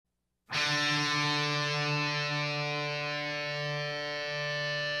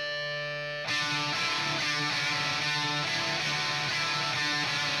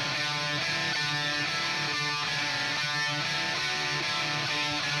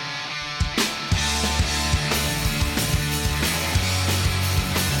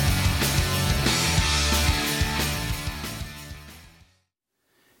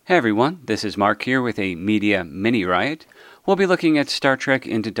Hey everyone, this is Mark here with a media mini riot. We'll be looking at Star Trek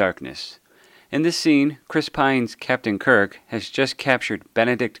Into Darkness. In this scene, Chris Pine's Captain Kirk has just captured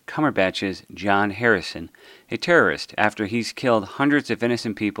Benedict Cumberbatch's John Harrison, a terrorist, after he's killed hundreds of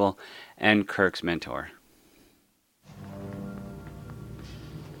innocent people and Kirk's mentor.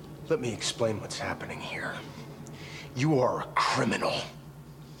 Let me explain what's happening here. You are a criminal.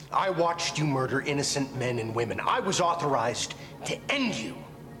 I watched you murder innocent men and women. I was authorized to end you.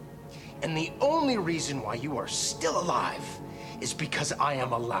 And the only reason why you are still alive is because I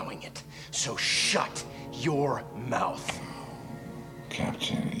am allowing it. So shut your mouth.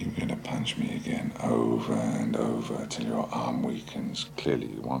 Captain, you're gonna punch me again over and over till your arm weakens. Clearly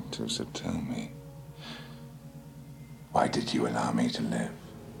you want to, so tell me. Why did you allow me to live?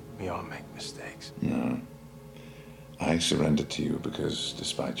 We all make mistakes. No. I surrendered to you because,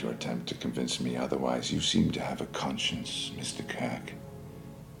 despite your attempt to convince me otherwise, you seem to have a conscience, Mr. Kirk.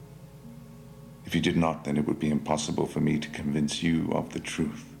 If you did not, then it would be impossible for me to convince you of the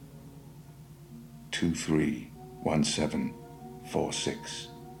truth.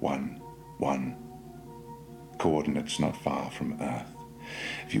 23174611. Coordinates not far from Earth.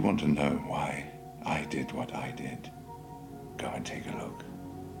 If you want to know why I did what I did, go and take a look.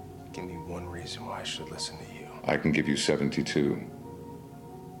 Give me one reason why I should listen to you. I can give you 72.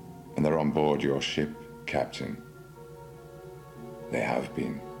 And they're on board your ship, Captain. They have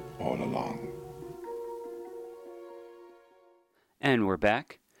been all along. And we're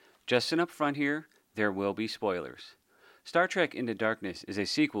back. Just an upfront here, there will be spoilers. Star Trek Into Darkness is a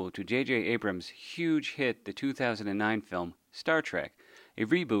sequel to J.J. Abrams' huge hit, the 2009 film Star Trek, a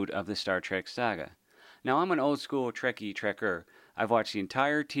reboot of the Star Trek saga. Now, I'm an old-school Trekkie trekker. I've watched the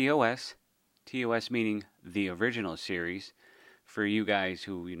entire TOS meaning the original series, for you guys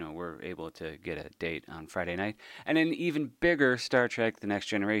who, were able to get a date on Friday night, and an even bigger Star Trek The Next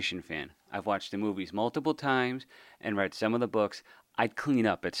Generation fan. I've watched the movies multiple times and read some of the books. I'd clean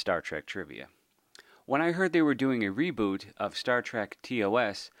up at Star Trek trivia. When I heard they were doing a reboot of Star Trek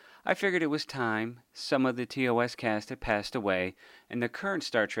TOS, I figured it was time. Some of the TOS cast had passed away, and the current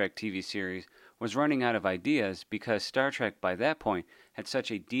Star Trek TV series was running out of ideas because Star Trek by that point had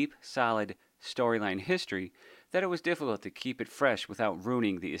such a deep, solid storyline history that it was difficult to keep it fresh without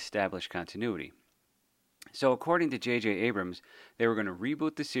ruining the established continuity. So according to J.J. Abrams, they were going to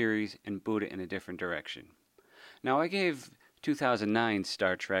reboot the series and boot it in a different direction. Now, I gave 2009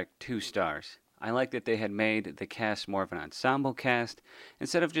 Star Trek 2 stars. I liked that they had made the cast more of an ensemble cast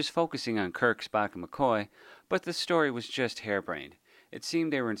instead of just focusing on Kirk, Spock, and McCoy, but the story was just harebrained. It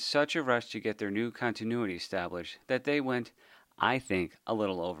seemed they were in such a rush to get their new continuity established that they went, I think, a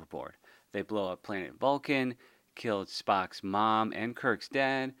little overboard. They blow up planet Vulcan, killed Spock's mom and Kirk's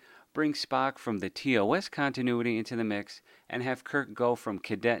dad, bring Spock from the TOS continuity into the mix, and have Kirk go from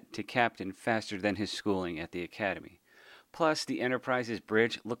cadet to captain faster than his schooling at the academy. Plus, the Enterprise's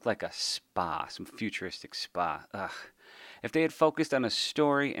bridge looked like a spa, some futuristic spa. Ugh. If they had focused on a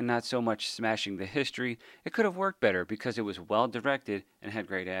story and not so much smashing the history, it could have worked better because it was well directed and had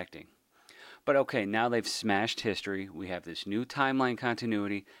great acting. But okay, now they've smashed history, we have this new timeline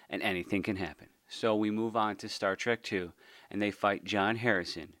continuity, and anything can happen. So we move on to Star Trek II, and they fight John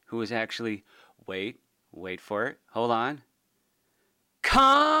Harrison, who is actually, wait for it, hold on,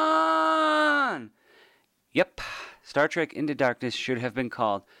 Khan! Yep, Star Trek Into Darkness should have been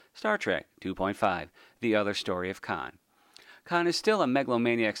called Star Trek 2.5, The Other Story of Khan. Khan is still a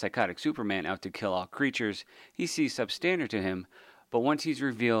megalomaniac psychotic Superman out to kill all creatures he sees substandard to him, but once he's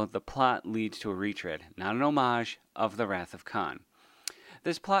revealed, the plot leads to a retread, not an homage, of The Wrath of Khan.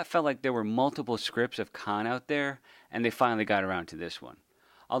 This plot felt like there were multiple scripts of Khan out there, and they finally got around to this one.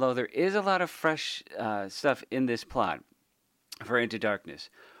 Although there is a lot of fresh stuff in this plot for Into Darkness.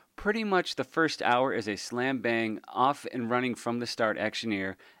 Pretty much the first hour is a slam bang, off and running from the start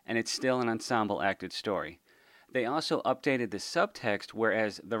actioneer, and it's still an ensemble acted story. They also updated the subtext,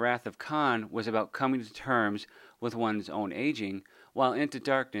 whereas The Wrath of Khan was about coming to terms with one's own aging, while Into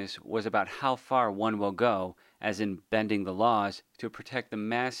Darkness was about how far one will go, as in bending the laws, to protect the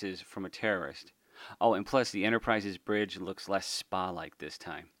masses from a terrorist. Oh, and plus the Enterprise's bridge looks less spa-like this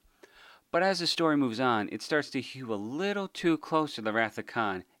time. But as the story moves on, it starts to hew a little too close to The Wrath of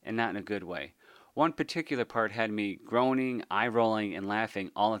Khan, and not in a good way. One particular part had me groaning, eye-rolling, and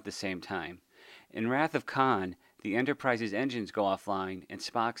laughing all at the same time. In Wrath of Khan, the Enterprise's engines go offline, and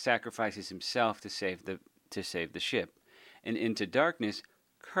Spock sacrifices himself to save the ship. And Into Darkness,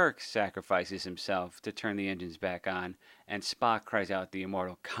 Kirk sacrifices himself to turn the engines back on, and Spock cries out the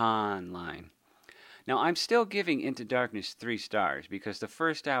immortal Khan line. Now, I'm still giving Into Darkness 3 stars because the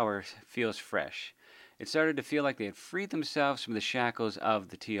first hour feels fresh. It started to feel like they had freed themselves from the shackles of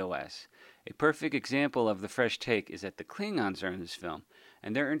the TOS. A perfect example of the fresh take is that the Klingons are in this film,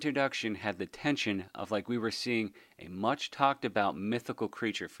 and their introduction had the tension of like we were seeing a much talked about mythical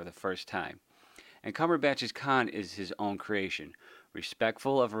creature for the first time. And Cumberbatch's Khan is his own creation,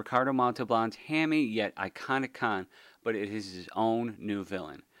 respectful of Ricardo Montalban's hammy yet iconic Khan, but it is his own new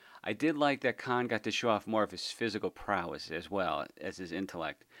villain. I did like that Khan got to show off more of his physical prowess as well as his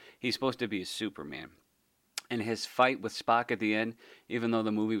intellect. He's supposed to be a Superman. And his fight with Spock at the end, even though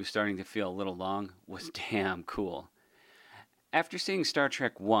the movie was starting to feel a little long, was damn cool. After seeing Star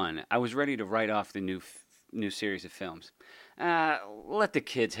Trek 1, I was ready to write off the new series of films. Let the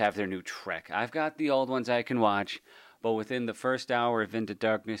kids have their new Trek. I've got the old ones I can watch, but within the first hour of Into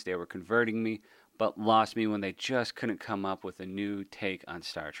Darkness, they were converting me, but lost me when they just couldn't come up with a new take on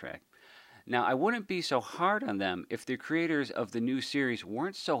Star Trek. Now, I wouldn't be so hard on them if the creators of the new series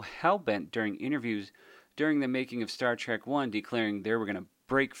weren't so hell-bent during interviews during the making of Star Trek 1 declaring they were going to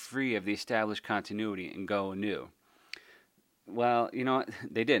break free of the established continuity and go anew. Well, you know what?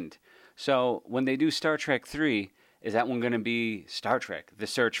 They didn't. So when they do Star Trek 3, is that one going to be Star Trek, The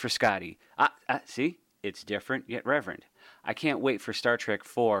Search for Scotty? See? It's different yet reverent. I can't wait for Star Trek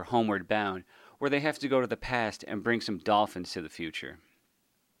 4, Homeward Bound, where they have to go to the past and bring some dolphins to the future.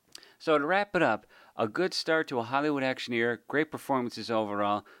 So to wrap it up, a good start to a Hollywood action era, great performances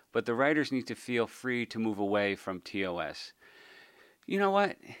overall, but the writers need to feel free to move away from TOS. You know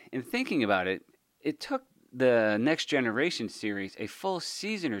what? In thinking about it, it took the Next Generation series a full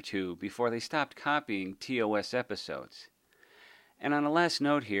season or two before they stopped copying TOS episodes. And on a last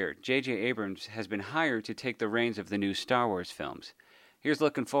note here, J.J. Abrams has been hired to take the reins of the new Star Wars films. Here's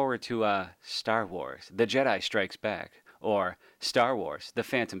looking forward to Star Wars, The Jedi Strikes Back, or Star Wars, The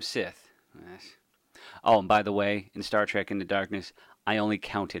Phantom Sith. Oh, and by the way, in Star Trek Into Darkness, I only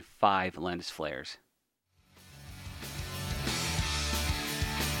counted 5 lens flares.